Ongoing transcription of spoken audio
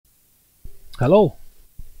Hello.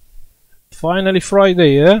 Finally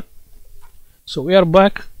Friday, yeah? So we are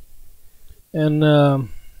back, and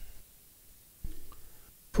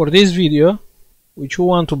for this video, which we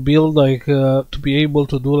want to build to be able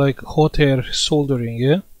to do like hot air soldering,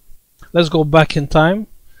 yeah? Let's go back in time,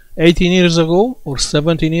 18 years ago or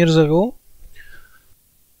 17 years ago,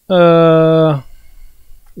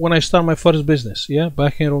 when I started my first business, yeah?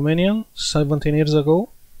 Back in Romania, 17 years ago.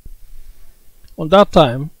 On that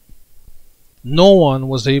time, no one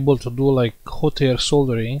was able to do like hot air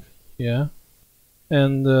soldering, yeah?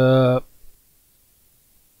 And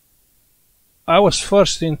I was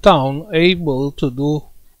first in town able to do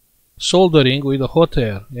soldering with the hot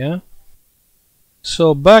air, yeah?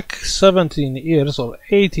 So back 17 years or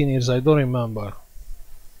 18 years, I don't remember,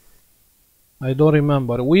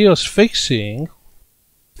 we was fixing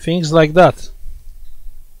things like that.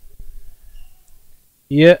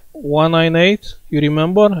 Yeah, 198, you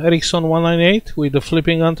remember Ericsson 198 with the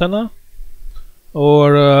flipping antenna?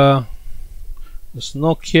 Or this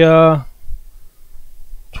Nokia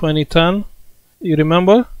 2010, you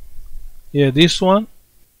remember? Yeah, this one.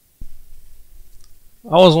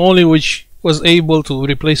 I was the only which was able to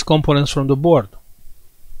replace components from the board.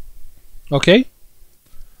 Okay?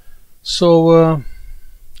 So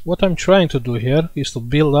what I'm trying to do here is to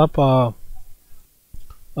build up a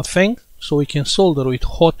thing so we can solder with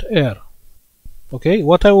hot air. Okay,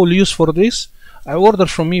 what I will use for this, I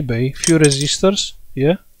ordered from eBay few resistors,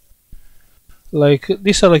 yeah? Like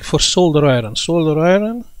these are like for solder iron. Solder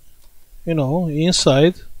iron, you know,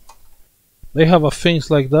 inside they have a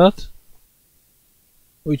things like that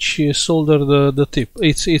which solder the tip.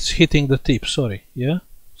 It's hitting the tip, sorry, yeah?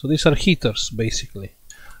 So these are heaters basically.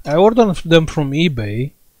 I ordered them from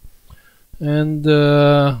eBay, and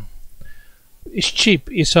it's cheap.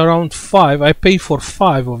 It's around 5. I pay for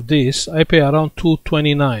 5 of this. I pay around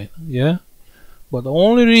 229, yeah? But the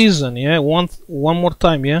only reason, yeah, one more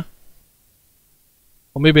time, yeah?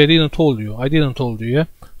 Or maybe I didn't told you, yeah?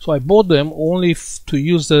 So I bought them only to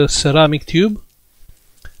use the ceramic tube,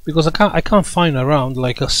 because I can't find around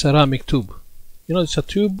like a ceramic tube. You know, it's a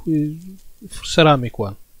tube with ceramic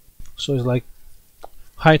one. So it's like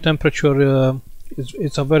high temperature,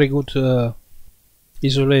 it's a very good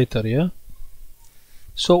isolator, yeah?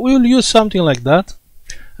 So we'll use something like that,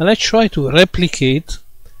 and let's try to replicate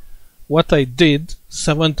what I did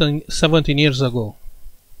 17 years ago.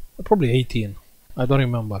 Probably 18, I don't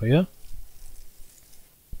remember, yeah?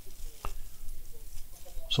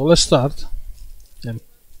 So let's start and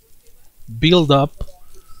build up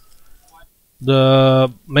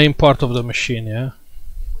the main part of the machine, yeah?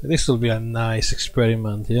 This will be a nice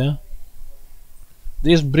experiment, yeah?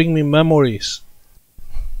 This bring me memories.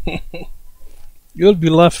 You'll be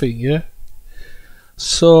laughing, yeah?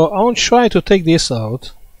 So I will try to take this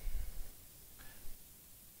out,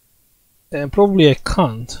 and probably I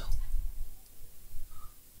can't.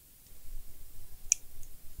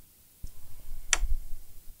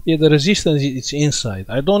 Yeah, the resistance is inside.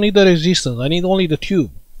 I don't need the resistance, I need only the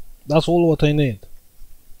tube. That's all what I need.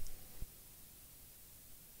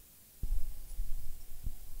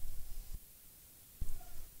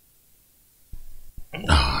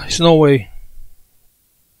 There's no way.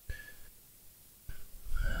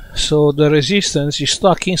 So the resistance is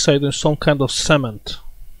stuck inside in some kind of cement.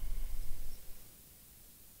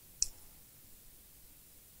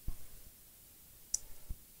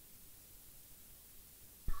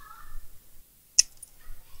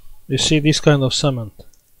 You see this kind of cement.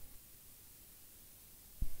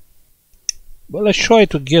 But let's try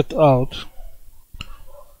to get out.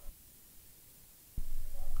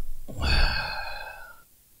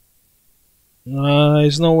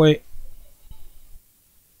 There's no way.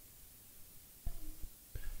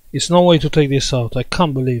 It's no way to take this out. I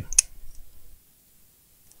can't believe.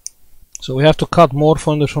 So we have to cut more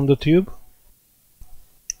from the tube.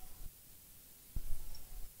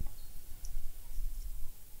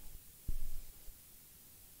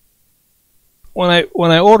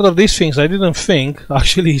 When I ordered these things, I didn't think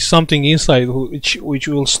actually something inside which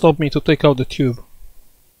will stop me to take out the tube.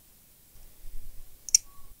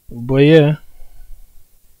 But yeah.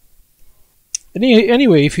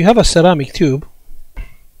 Anyway, if you have a ceramic tube,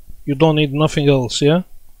 you don't need nothing else, yeah?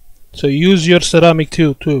 So use your ceramic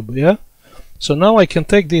tube, yeah? So now I can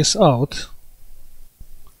take this out.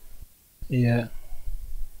 Yeah.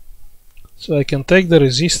 So I can take the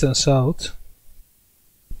resistance out.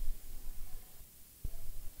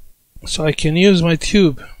 So I can use my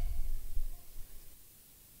tube.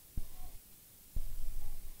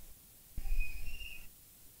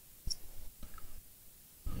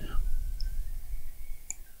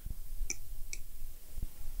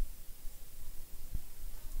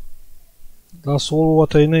 That's all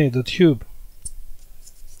what I need, the tube.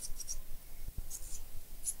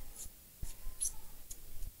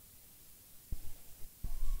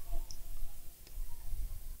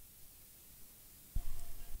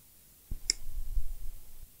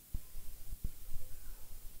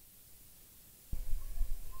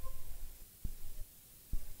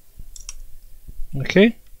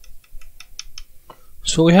 Okay,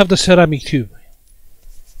 so we have the ceramic tube.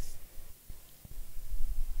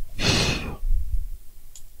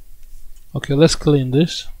 Okay, let's clean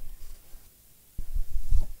this.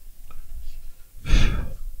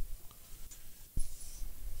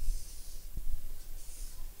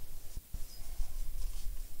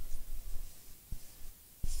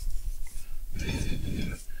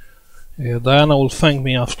 Yeah, Diana will thank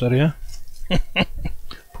me after, yeah?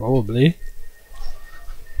 Probably.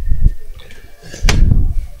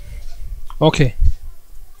 Okay.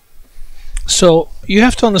 So you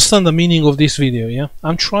have to understand the meaning of this video, yeah?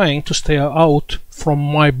 I'm trying to stay out from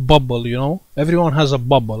my bubble, you know? Everyone has a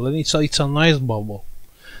bubble, and it's a nice bubble.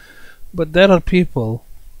 But there are people,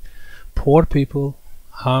 poor people,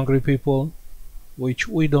 hungry people, which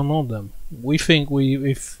we don't know them. We think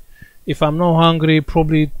if I'm not hungry,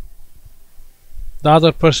 probably the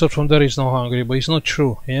other person from there is not hungry, but it's not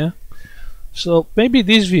true, yeah? So maybe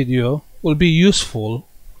this video will be useful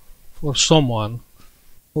for someone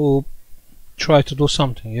who try to do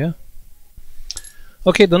something, yeah?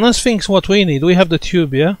 Okay, the next thing is what we need. We have the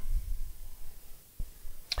tube, yeah?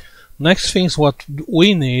 Next thing is what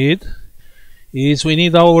we need is we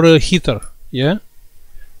need our heater, yeah?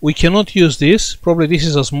 We cannot use this. Probably this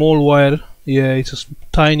is a small wire. Yeah, it's a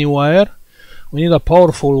tiny wire. We need a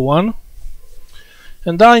powerful one.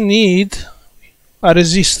 And I need a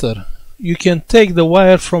resistor. You can take the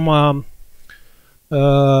wire from a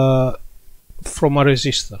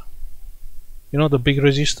resistor. You know the big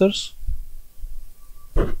resistors?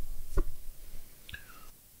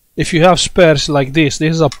 If you have spares like this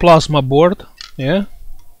is a plasma board, yeah?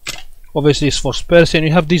 Obviously it's for spares, and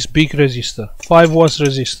you have this big resistor, 5 watts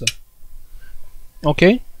resistor.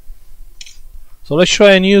 Okay? So let's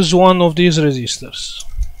try and use one of these resistors.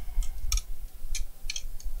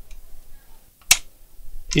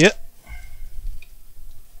 Yeah.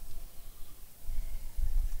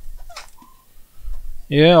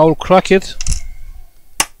 Yeah, I'll crack it.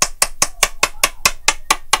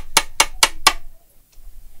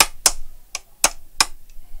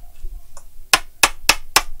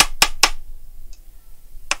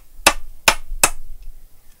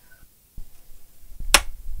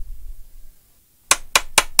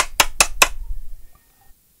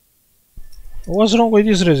 What's wrong with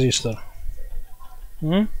this resistor?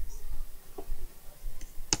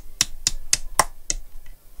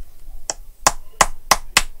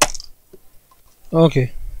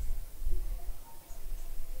 Okay.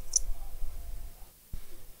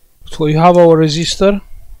 So we have our resistor.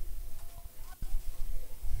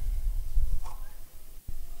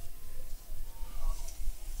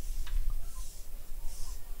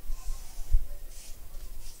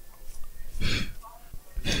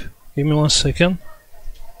 Give me 1 second.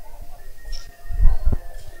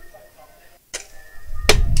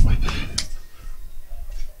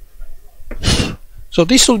 So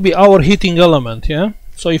this will be our heating element, yeah?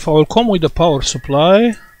 So if I will come with the power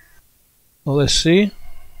supply, let's see.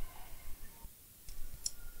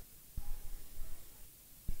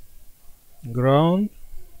 Ground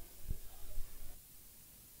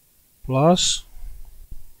plus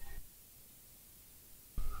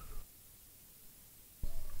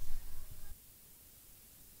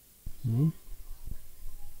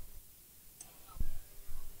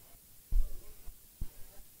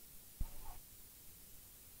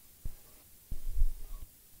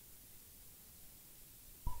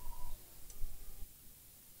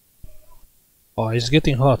oh, it's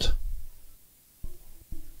getting hot.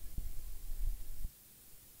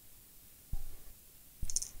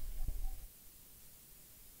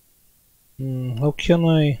 How can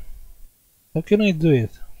I do it?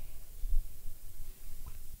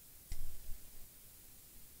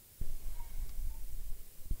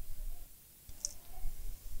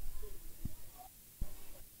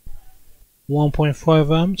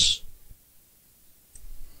 $1.5 amps.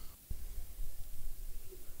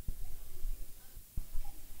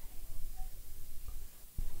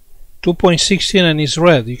 $2.16 and it's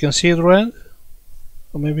red. You can see it red?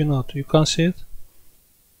 Or maybe not. You can't see it?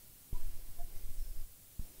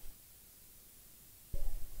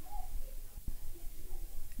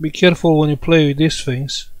 Be careful when you play with these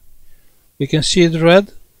things. You can see it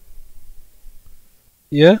red?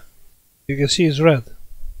 Yeah? You can see it's red.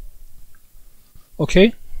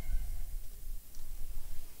 Okay?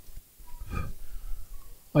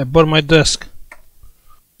 I burn my desk.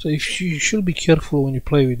 So you should be careful when you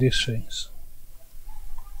play with these things.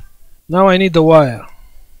 Now I need the wire.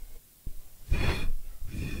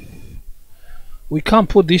 We can't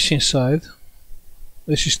put this inside.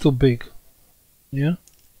 This is too big. Yeah?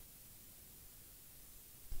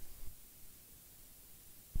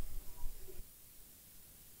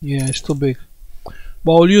 Yeah, it's too big.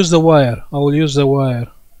 But I'll use the wire. I will use the wire.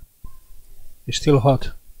 It's still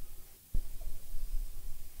hot.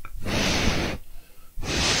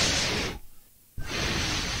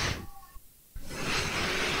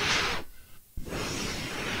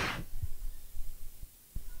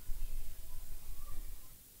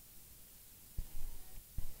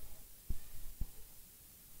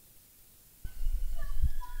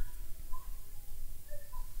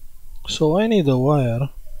 So I need a wire.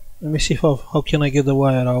 Let me see how can I get the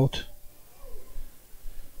wire out.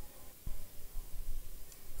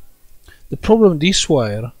 The problem this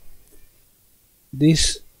wire,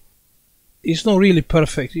 this is not really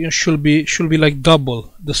perfect. It should be like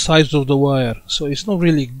double the size of the wire. So it's not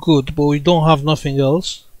really good, but we don't have nothing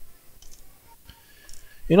else.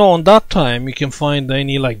 You know, on that time you can find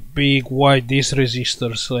any like big wide disc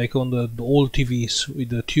resistors like on the old TVs with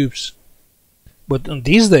the tubes. But in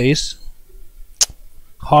these days,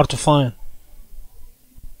 hard to find.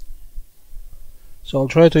 So I'll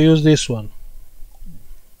try to use this one.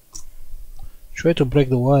 Try to break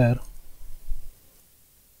the wire.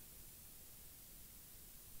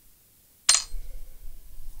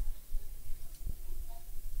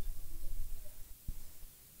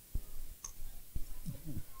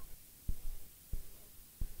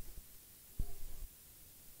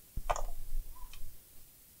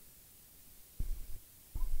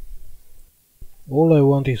 All I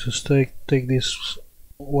want is to take this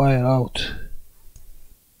wire out.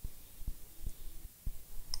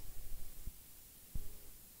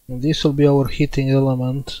 And this will be our heating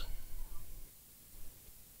element.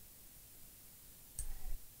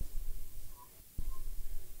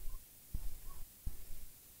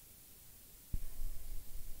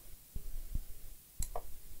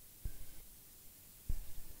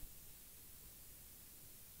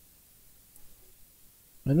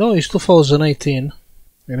 I know it's 2018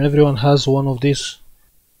 and everyone has one of these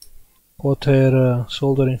hot air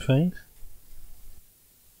soldering thing.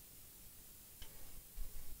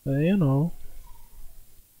 You know,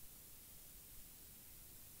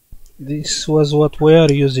 this was what we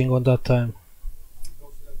are using on that time.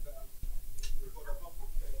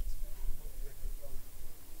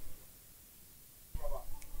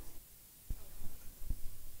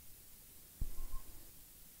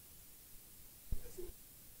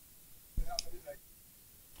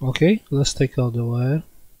 Okay, let's take out the wire.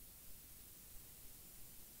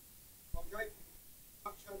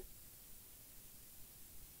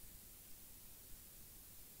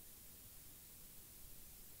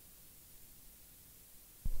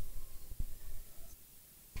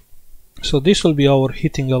 So this will be our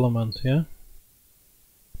heating element, yeah?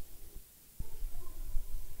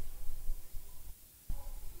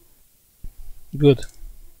 Good.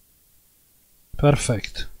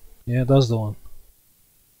 Perfect. Yeah, that's the one.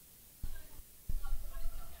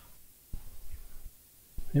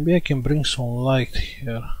 Maybe I can bring some light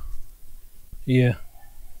here. Yeah.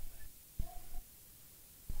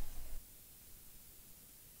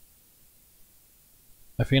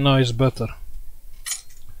 I think now it's better.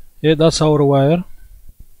 Yeah, that's our wire.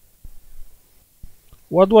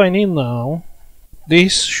 What do I need now?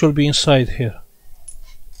 This should be inside here.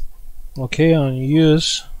 Okay, I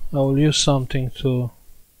will use something to,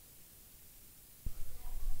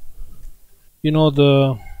 you know,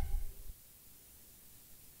 the,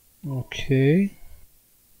 okay,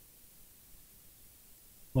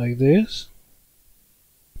 like this.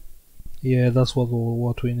 Yeah, that's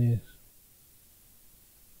what we need.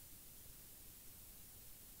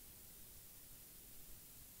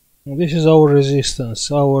 This is our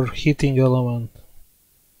resistance, our heating element.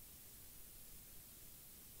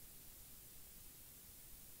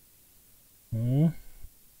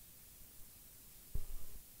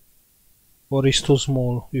 Or it's too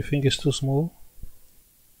small? You think it's too small?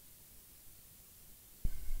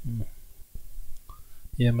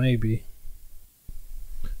 Yeah, maybe.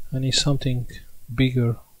 I need something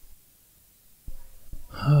bigger.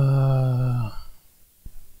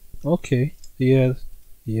 Okay, yeah,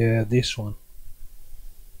 this one.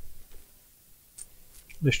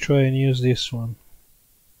 Let's try and use this one.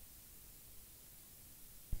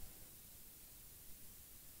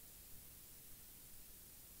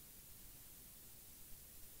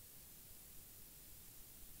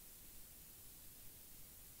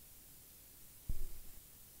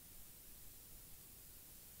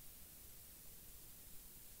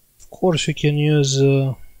 course you can use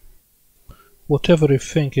whatever you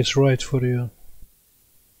think is right for you.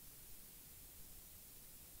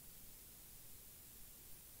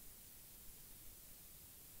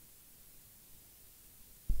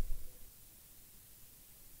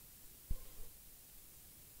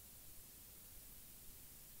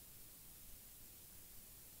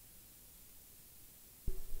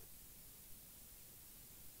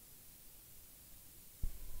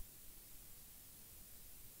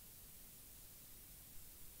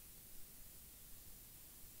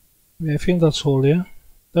 I think that's all, yeah?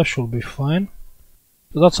 That should be fine.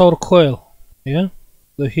 So that's our coil, yeah?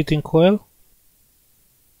 The heating coil.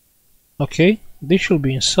 Okay, this should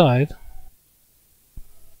be inside.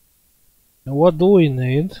 And what do we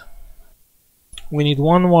need? We need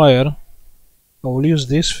one wire. I will use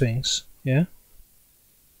these things, yeah?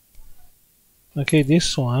 Okay,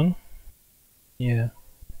 this one. Yeah.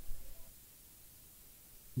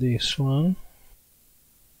 This one.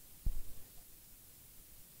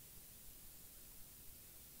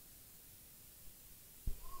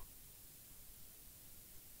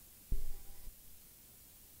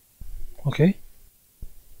 Okay.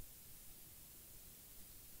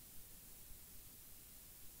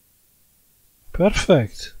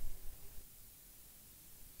 Perfect.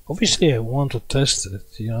 Obviously I want to test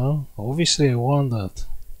it, you know? Obviously I want that.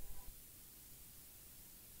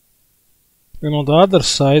 And on the other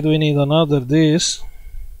side we need another this.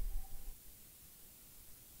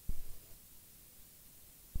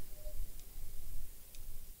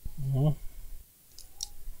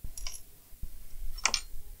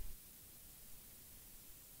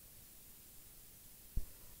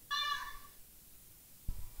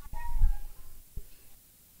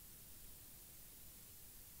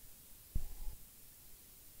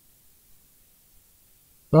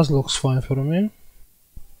 That looks fine for me.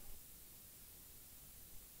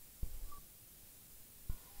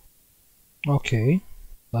 Okay,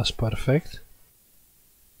 that's perfect.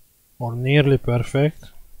 Or nearly perfect.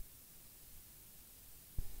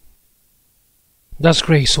 That's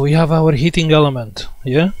great, so we have our heating element,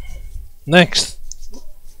 yeah? Next,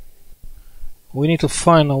 we need to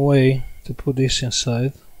find a way to put this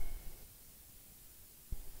inside.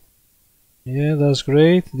 Yeah, that's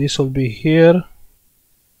great. This will be here.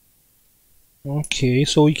 Okay,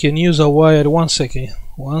 so we can use a wire. One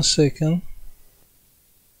second.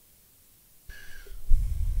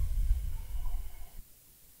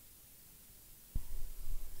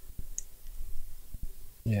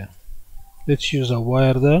 Yeah, let's use a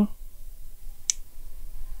wire there.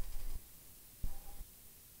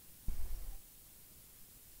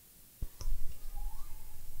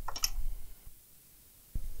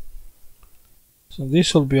 So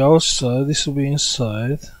this will be outside, this will be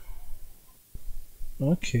inside.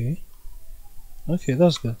 Okay,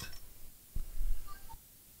 that's good.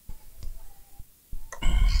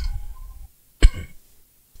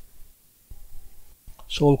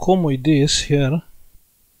 So I'll come with this here.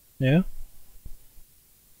 Yeah,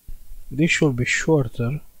 this should be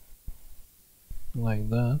shorter, like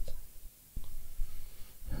that.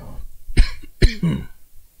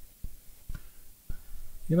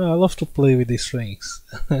 You know, I love to play with these things.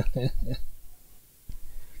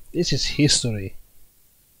 This is history.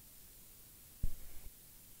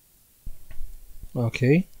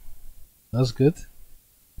 Okay, that's good.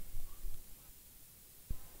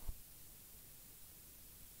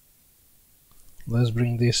 Let's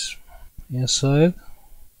bring this inside.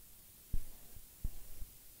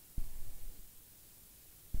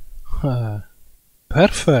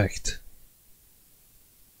 Perfect.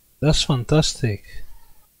 That's fantastic.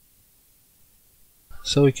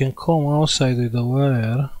 So we can come outside with the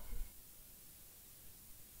wire.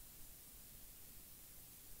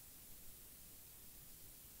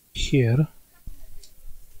 Here.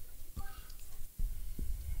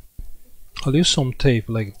 I'll use some tape,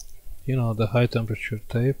 like, you know, the high temperature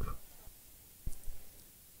tape.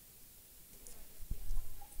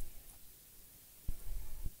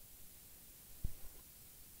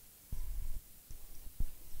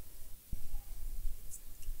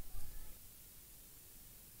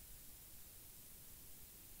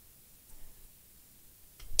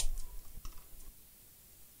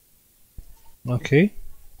 Okay,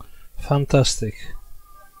 fantastic.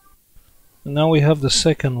 And now we have the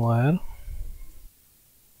second wire.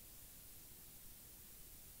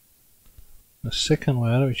 The second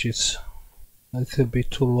wire, which is a little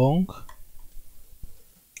bit too long.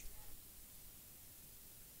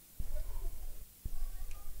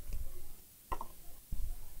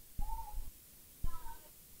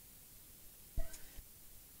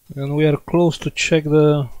 And we are close to check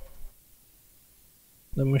the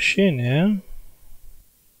the machine, yeah?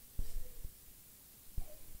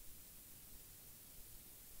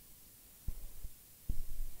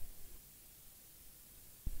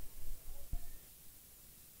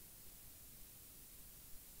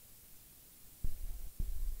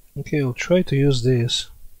 Okay, I'll try to use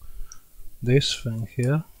this thing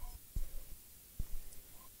here.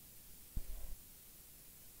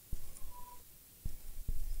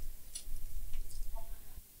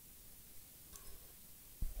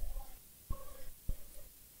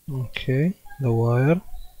 Okay, the wire.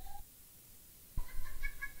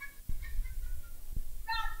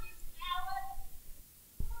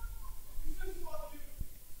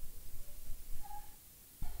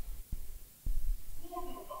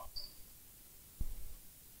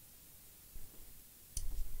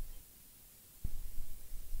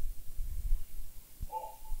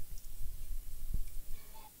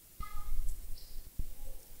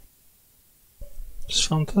 It's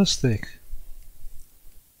fantastic.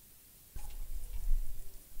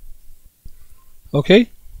 Okay,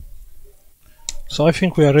 so I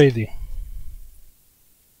think we are ready.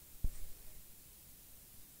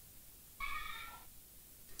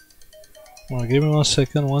 Well, give me 1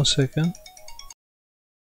 second, 1 second.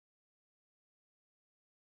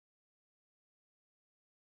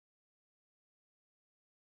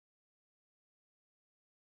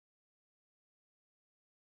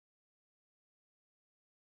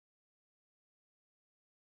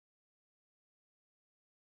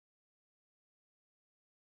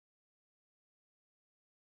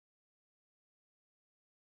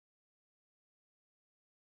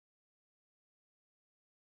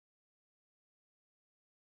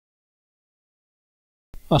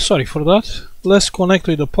 Sorry for that. Let's connect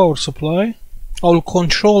with the power supply. I'll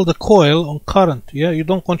control the coil on current, yeah? You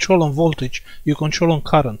don't control on voltage, you control on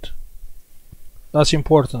current. That's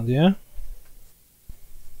important, yeah?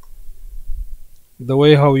 The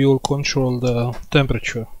way how you'll control the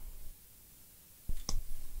temperature.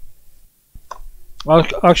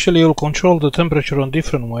 Actually, you'll control the temperature on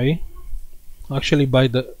different way. Actually, by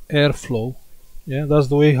the airflow. Yeah, that's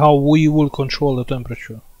the way how we will control the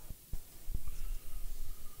temperature.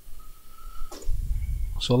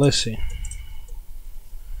 So let's see.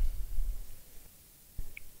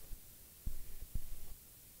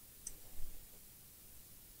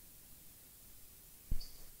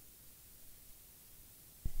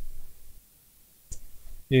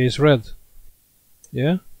 Yeah, it's red.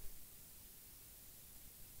 Yeah?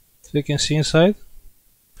 So you can see inside.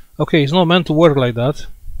 Okay, it's not meant to work like that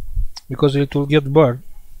because it will get burned.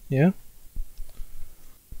 Yeah?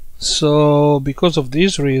 So because of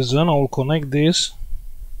this reason, I will connect this.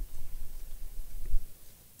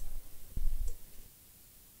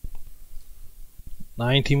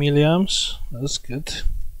 $90 milliamps. That's good.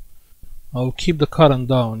 I'll keep the current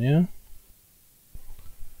down, yeah?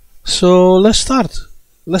 So let's start.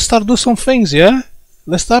 Let's start do some things, yeah?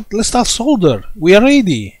 Let's start solder. We are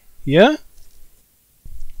ready, yeah?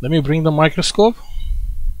 Let me bring the microscope.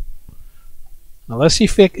 Now let's see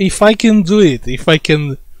if I can do it. If I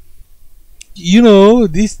can, you know,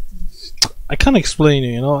 this I can't explain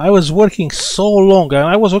it, you know. I was working so long, and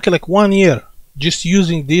I was working like 1 year just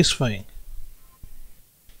using this thing.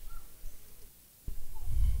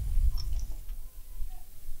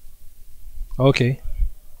 Okay.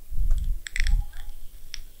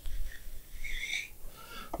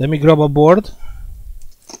 Let me grab a board.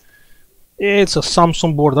 It's a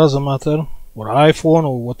Samsung board, doesn't matter, or iPhone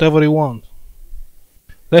or whatever you want.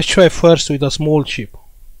 Let's try first with a small chip.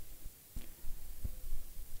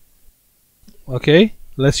 Okay,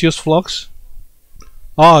 let's use flux.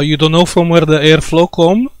 Ah, you don't know from where the airflow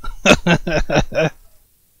come?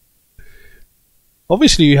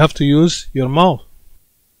 Obviously you have to use your mouth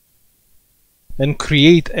and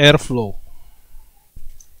create airflow.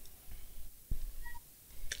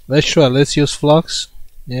 Let's try, let's use flux.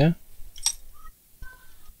 Yeah.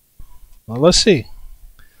 Well, let's see.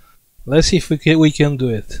 Let's see if we can do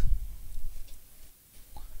it.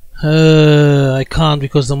 I can't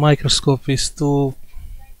because the microscope is too...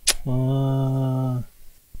 how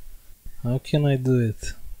can I do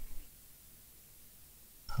it?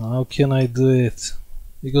 How can I do it?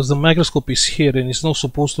 Because the microscope is here and it's not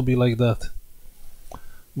supposed to be like that.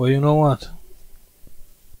 But you know what?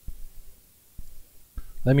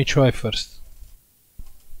 Let me try first.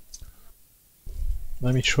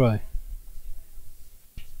 Let me try.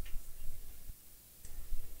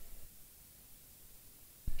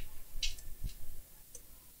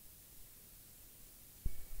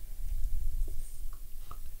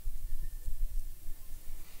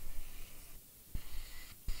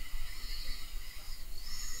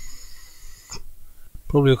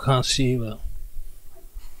 Probably you can't see, but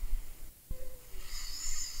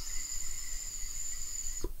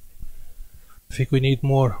I think we need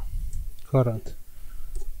more current.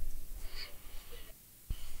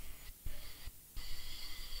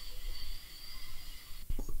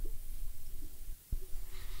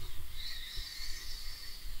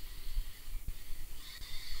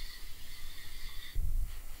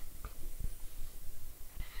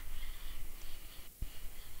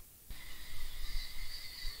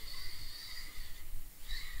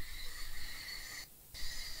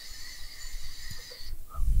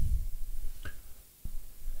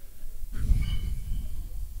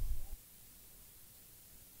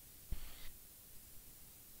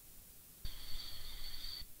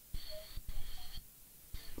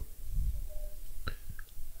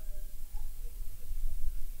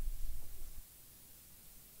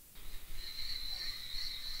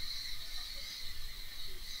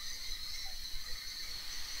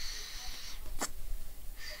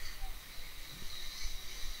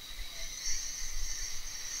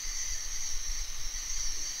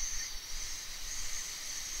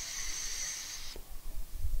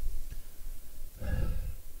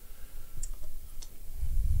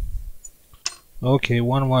 Okay,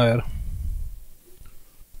 one wire.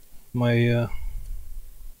 My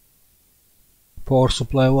power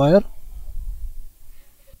supply wire.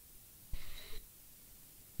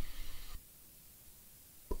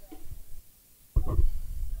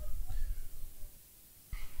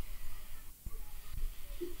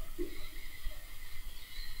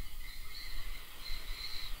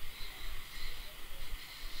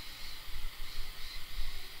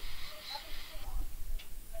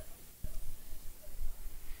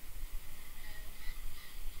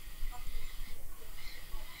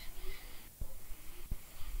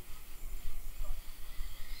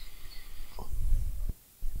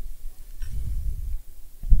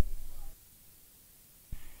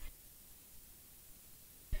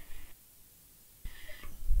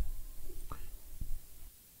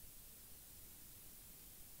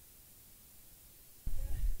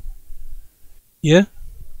 Yeah,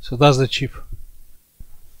 so that's the chip.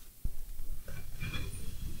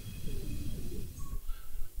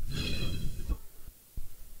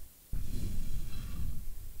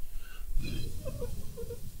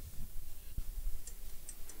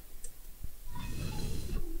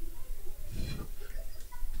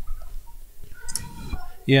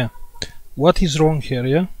 Yeah, what is wrong here?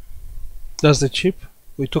 Yeah, that's the chip.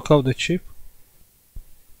 We took out the chip.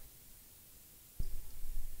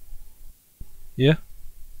 Yeah,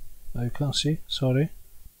 I can't see, sorry.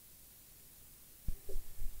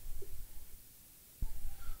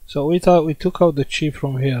 So we took out the chip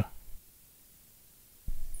from here.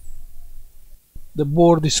 The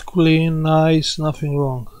board is clean, nice, nothing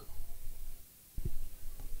wrong.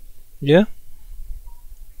 Yeah?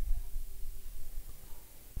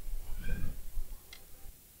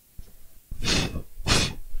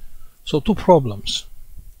 So two problems.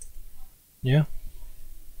 Yeah?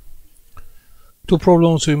 Two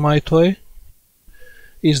problems with my toy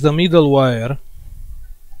is the middle wire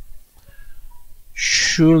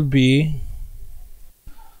should be,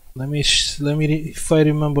 let me if I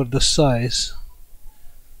remember the size,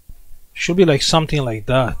 should be like something like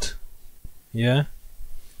that. Yeah,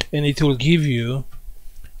 and it will give you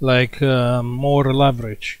like more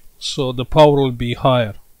leverage, so the power will be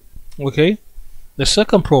higher. Okay, the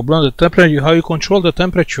second problem, the temperature, how you control the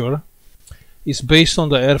temperature is based on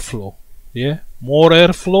the airflow. Yeah, more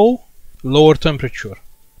airflow, lower temperature.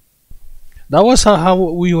 That was how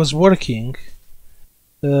we was working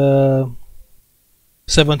 17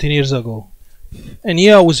 years ago. And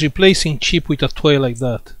yeah, I was replacing chip with a toy like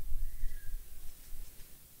that.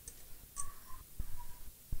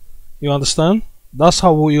 You understand? That's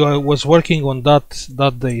how we was working on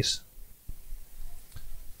that days.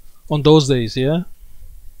 On those days, yeah?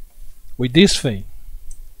 With this thing.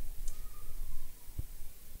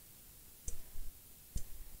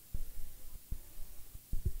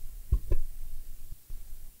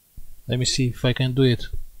 Let me see if I can do it.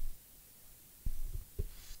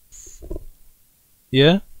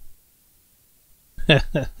 Yeah?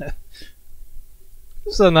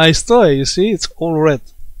 It's a nice toy, you see? It's all red.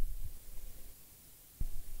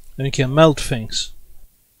 And you can melt things.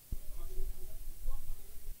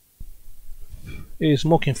 It's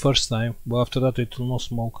smoking first time, but after that it will not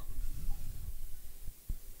smoke.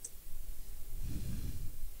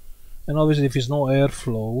 And obviously if there's no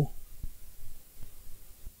airflow,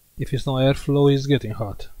 it's getting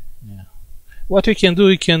hot. Yeah. What we can do,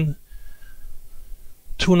 we can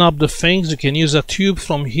tune up the things. You can use a tube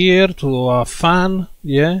from here to a fan,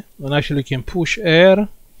 yeah, and actually you can push air.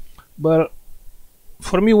 But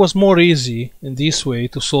for me, it was more easy in this way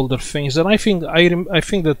to solder things, and I think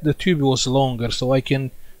that the tube was longer, so I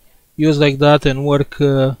can use like that and work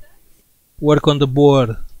on the board.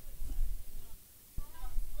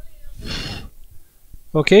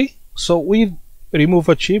 Okay, so we remove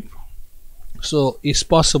a chip, so it's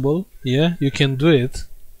possible. Yeah, you can do it.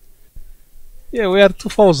 Yeah, we are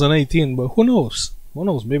 2018, but who knows? Who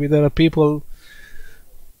knows? Maybe there are people,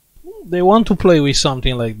 they want to play with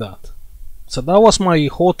something like that. So that was my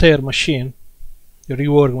hot air machine, the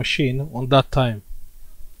rework machine on that time.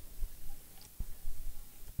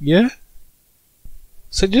 Yeah?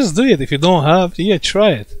 So just do it. If you don't have, yeah,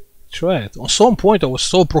 try it. Try it. On some point I was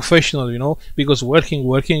so professional, you know, because working,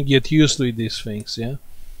 get used to these things, yeah?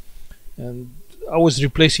 And I was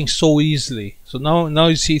replacing so easily. So now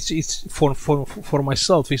you see, it's for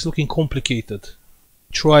myself, it's looking complicated.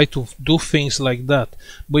 Try to do things like that.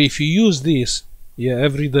 But if you use this, yeah,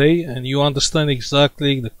 every day, and you understand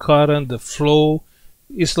exactly the current, the flow,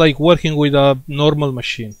 it's like working with a normal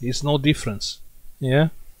machine. It's no difference. Yeah.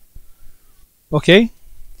 Okay.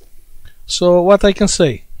 So what I can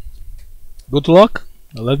say? Good luck.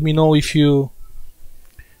 Let me know if you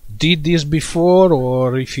did this before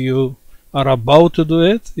or if you are about to do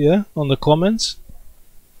it, yeah, on the comments.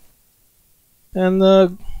 And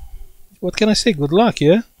what can I say? Good luck,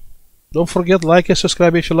 yeah. Don't forget, like and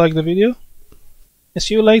subscribe if you like the video. And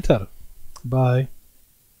see you later. Bye.